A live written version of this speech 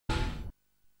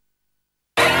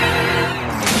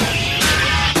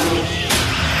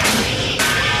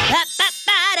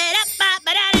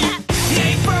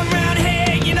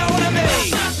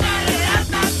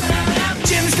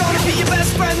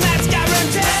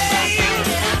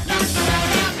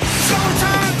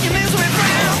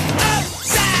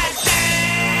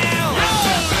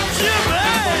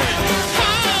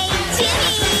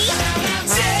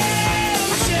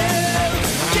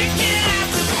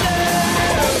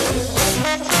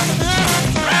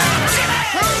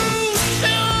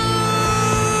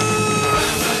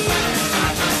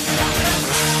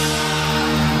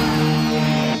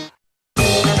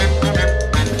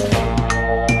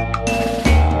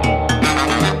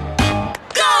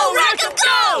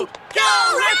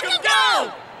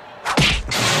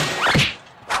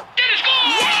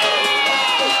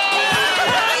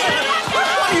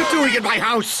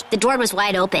The door was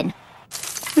wide open.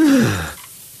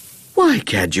 Why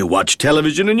can't you watch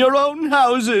television in your own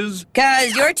houses?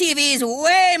 'Cause your TV's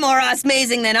way more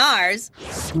amazing than ours.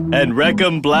 And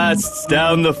Wreckham blasts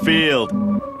down the field.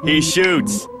 He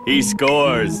shoots. He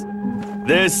scores.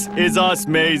 This is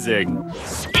us-mazing.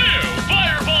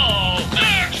 Fireball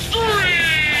Extreme!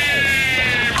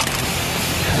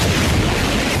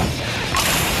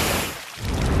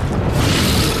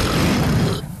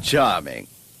 Charming.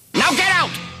 Now get out!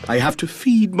 I have to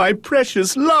feed my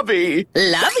precious Lovey.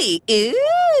 Lovey?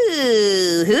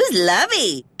 Ooh, who's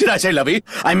Lovey? Did I say Lovey?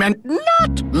 I meant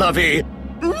not Lovey.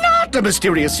 Not a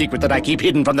mysterious secret that I keep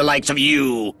hidden from the likes of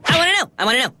you. I want to know. I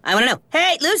want to know. I want to know.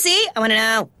 Hey, Lucy, I want to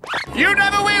know. You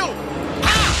never will!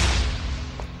 Ah!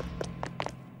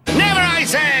 Never, I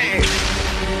say!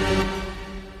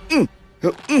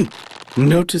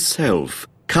 Note to self.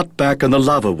 Cut back on the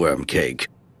lava worm cake.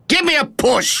 Give me a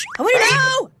push! I want to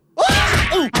know.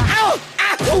 Ow! Ow!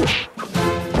 Ow!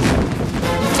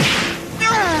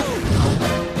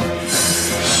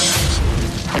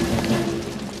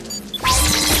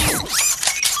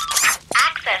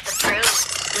 Access approved.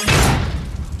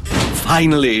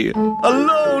 Finally,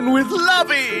 alone with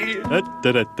Lovey.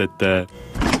 Da-da-da-da.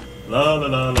 La la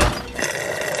la la.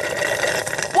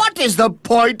 What is the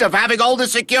point of having all the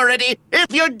security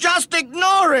if you just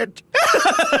ignore it?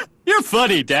 You're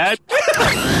funny, Dad.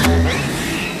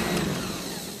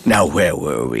 Now, where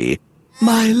were we?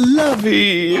 My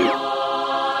Lovey.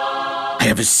 I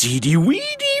have a seedy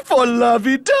weedy for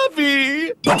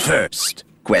lovey-dovey. But first,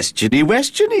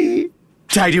 questiony-westiony.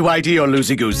 Tidy-whitey or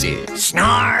loosey-goosey?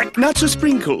 Snark! Nuts or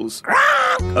sprinkles?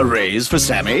 A raise for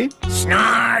Sammy?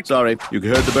 Snark! Sorry, you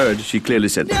heard the bird. She clearly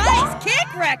said... Nice kick,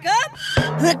 Wreckham.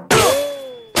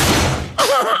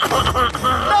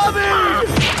 Lovey!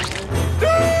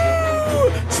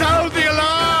 Sound the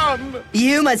alarm!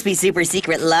 You must be super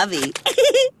secret Lovey.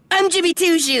 I'm Jimmy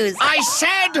Two Shoes. I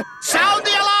said, sound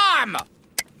the alarm! Not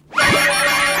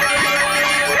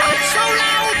so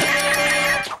loud!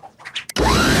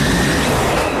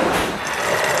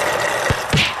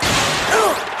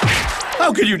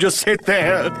 How can you just sit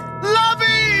there?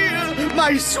 Lovey!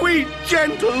 My sweet,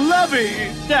 gentle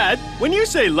Lovey! Dad, when you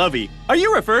say lovey, are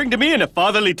you referring to me in a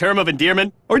fatherly term of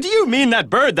endearment? Or do you mean that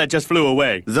bird that just flew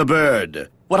away? The bird.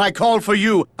 What I call for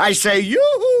you, I say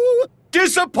yoo-hoo!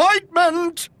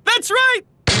 Disappointment! That's right!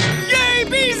 Yay,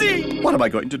 Beezy! What am I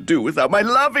going to do without my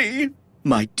Lovey?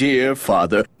 My dear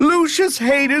father, Lucius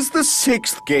Haynes VI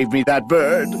gave me that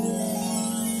bird.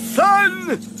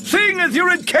 Son, seeing as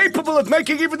you're incapable of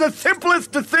making even the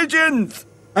simplest decisions,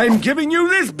 I'm giving you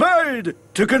this bird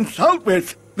to consult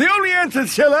with. The only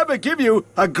answers she'll ever give you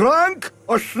are gronk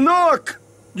or snork.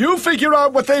 You figure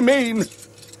out what they mean.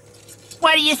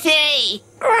 What do you say?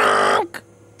 Gronk!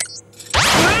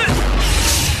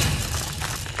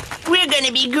 We're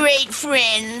gonna be great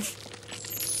friends.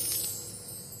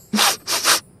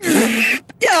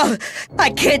 Oh, I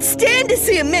can't stand to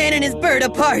see a man and his bird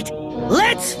apart.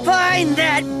 Let's find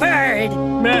that bird.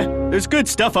 Meh, there's good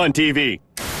stuff on TV.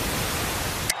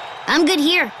 I'm good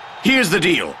here. Here's the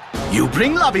deal. You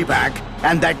bring Lovey back,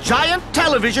 and that giant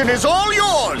television is all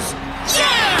yours.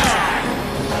 Yeah!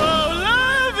 Oh,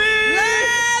 Lovey!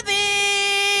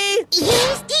 Lovey!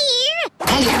 Yes, dear.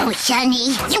 Hello,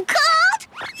 Sonny. You called?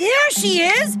 There she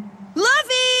is.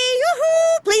 Lovey!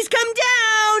 Yoo-hoo! Please come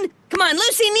down. Come on,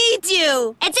 Lucy needs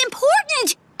you. It's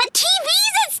important. A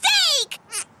TV's at stake.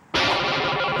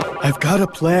 I've got a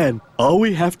plan. All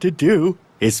we have to do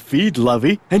is feed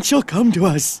Lovey, and she'll come to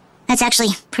us. That's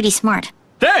actually pretty smart.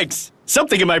 Thanks!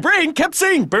 Something in my brain kept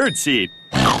saying birdseed.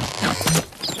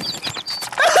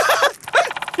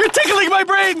 You're tickling my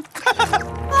brain!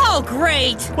 Oh,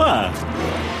 great. What?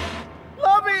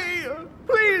 Lovey,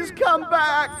 please come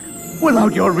back.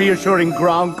 Without your reassuring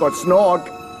gronk or snork,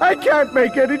 I can't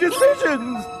make any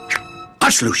decisions.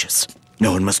 Hush, Lucius.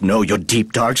 No one must know your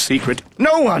deep, dark secret.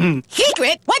 No one.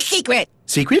 Secret? What secret?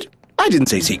 Secret? I didn't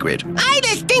say secret. I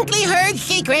distinctly heard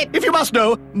secret. If you must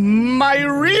know, my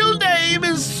real name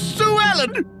is Sue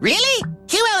Ellen. Really?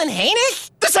 Sue Ellen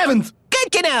Haynes? The 7th.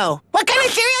 Good to know. What kind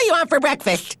of cereal you want for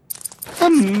breakfast?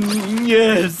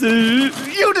 Yes,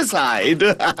 you decide.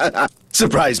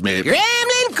 Surprise me.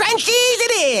 Gremlin Crunchies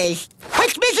it is.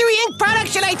 Which Misery Inc.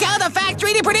 product should I tell the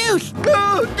factory to produce?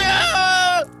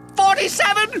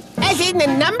 47? As in the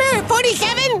number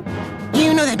 47?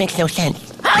 You know that makes no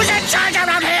sense. Who's in charge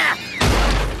around here?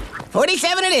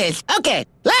 47 it is. Okay,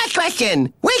 last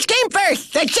question. Which came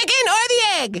first, the chicken or the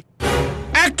egg?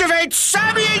 Activate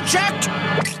Sammy Eject!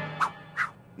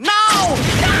 Now!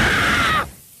 Ah!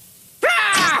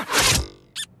 Ah!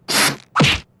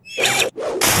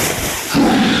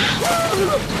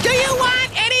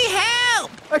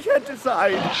 I can't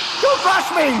decide. Don't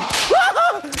rush me!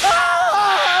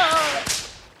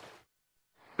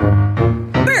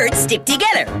 Birds stick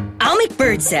together. I'll make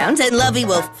bird sounds and Lovey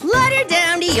will flutter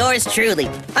down to yours truly.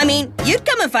 I mean, you'd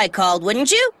come if I called,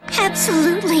 wouldn't you?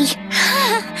 Absolutely.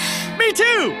 Me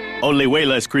too! Only way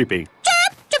less creepy.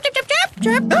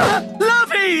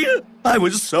 Lovey! I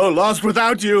was so lost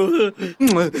without you.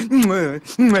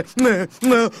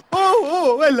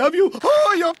 Oh, I love you.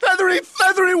 Oh, your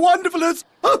feathery wonderfulness.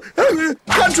 Oh,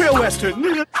 country or western?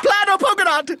 Plaid or polka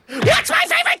dot? What's my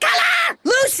favorite color?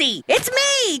 Lucy, it's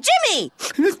me, Jimmy.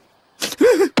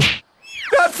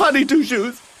 Not funny, Two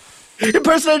Shoes.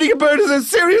 Impersonating a bird is a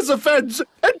serious offense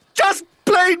and just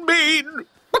plain mean.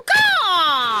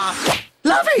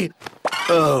 Lovey!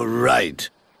 Oh, right.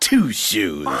 Two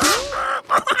Shoes.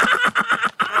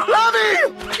 Lovey!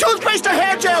 Toothpaste or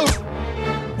hair gel?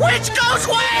 Which goes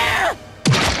where?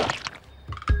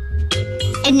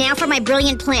 And now for my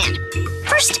brilliant plan.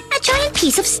 First, a giant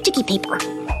piece of sticky paper.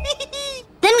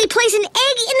 Then we place an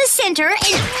egg in the center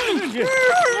and...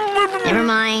 Never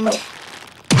mind.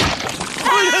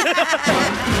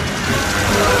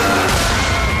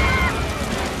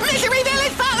 Misery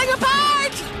Village falling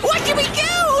apart! What do we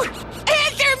do?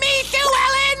 Answer me, Sue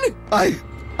Ellen!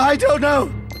 I don't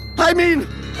know. I mean,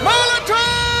 Molotov!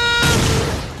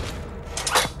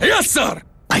 Yes, sir!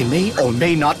 I may or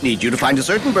may not need you to find a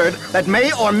certain bird that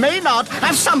may or may not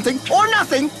have something or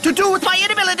nothing to do with my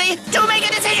inability to make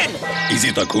a decision. Is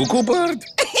it a cuckoo bird?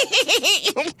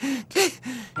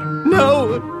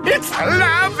 No, it's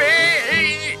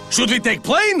Lovey! Should we take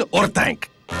plane or tank?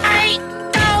 I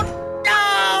don't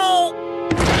know!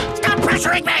 Stop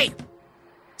pressuring me!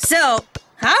 So,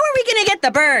 how are we gonna get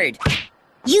the bird?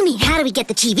 You mean, how do we get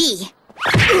the TV?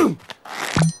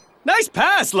 Nice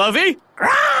pass, Lovey!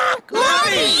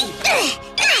 Lovey!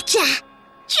 Gotcha!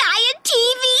 Giant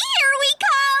TV, here we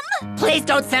come! Please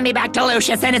don't send me back to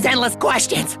Lucius and his endless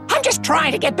questions. I'm just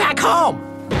trying to get back home.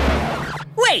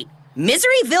 Wait,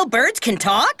 Miseryville birds can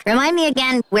talk? Remind me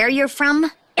again where you're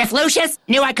from? If Lucius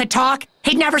knew I could talk,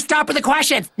 he'd never stop with the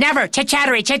questions. Never.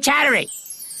 Chit-chattery, chit-chattery.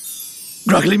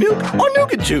 Gruggly milk or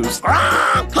nougat juice?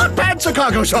 Hot pants or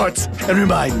cargo shorts? And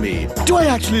remind me, do I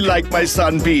actually like my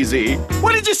son Beezy?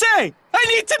 What did you say? I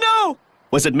need to know!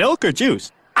 Was it milk or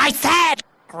juice? I said,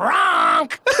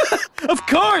 Gronk! Of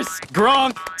course!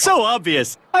 Gronk! So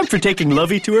obvious. I'm for taking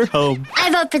Lovey to her home.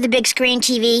 I vote for the big screen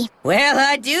TV. Well,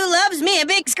 I do loves me a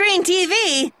big screen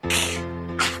TV.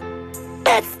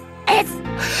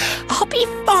 I'll be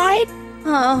fine.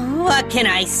 Oh, what can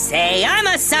I say? I'm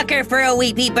a sucker for a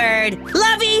weepy bird.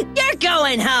 Lovey, you're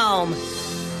going home.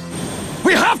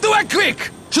 We have to act quick!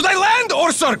 Should I land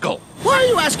or circle? Why are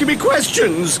you asking me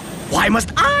questions? Why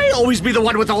must I always be the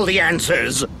one with all the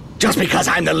answers? Just because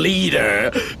I'm the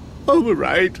leader. Oh,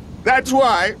 right. That's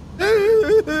why.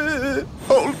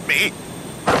 Hold me.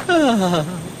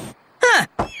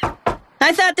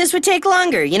 I thought this would take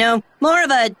longer, you know, more of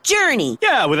a journey.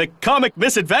 Yeah, with a comic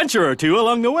misadventure or two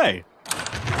along the way.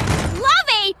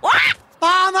 Lovey! What?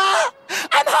 Mama!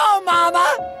 I'm home,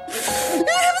 Mama!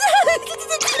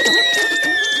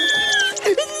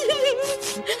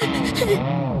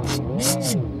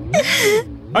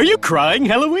 Are you crying,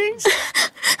 Heloise?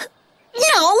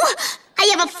 No! I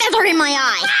have a feather in my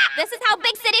eye. This is how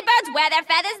big city birds wear their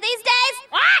feathers these days?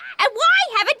 And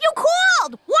why haven't you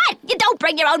called? What? You don't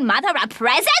bring your own mother a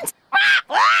present?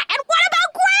 And what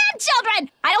about grandchildren?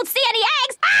 I don't see any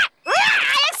eggs.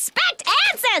 I expect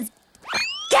answers.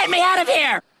 Get me out of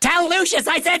here! Tell Lucius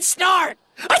I said snark!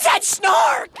 I said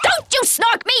snark! Don't you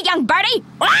snark me, young birdie.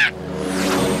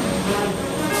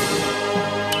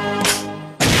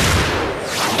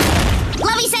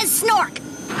 Lovey says snork.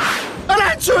 An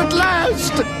answer at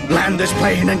last! Land this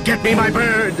plane and get me my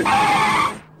bird!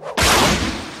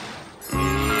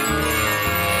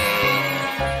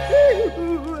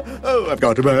 Oh, I've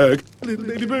got a bag. Little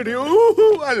lady birdie,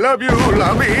 oh, I love you,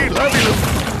 Lovey, love you.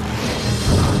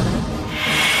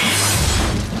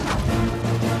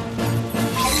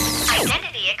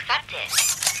 Identity accepted.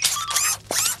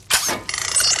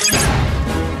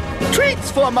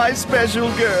 Treats for my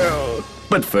special girl.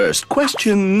 But first,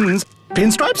 questions.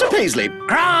 Pinstripes or paisley?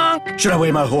 Gronk! Should I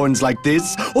wear my horns like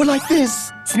this or like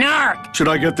this? Snark! Should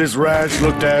I get this rash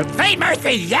looked at? Sweet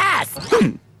mercy, yes!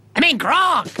 I mean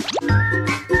Gronk!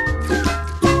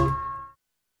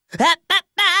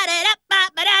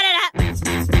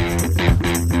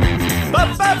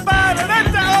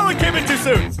 Oh, it came in too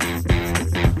soon.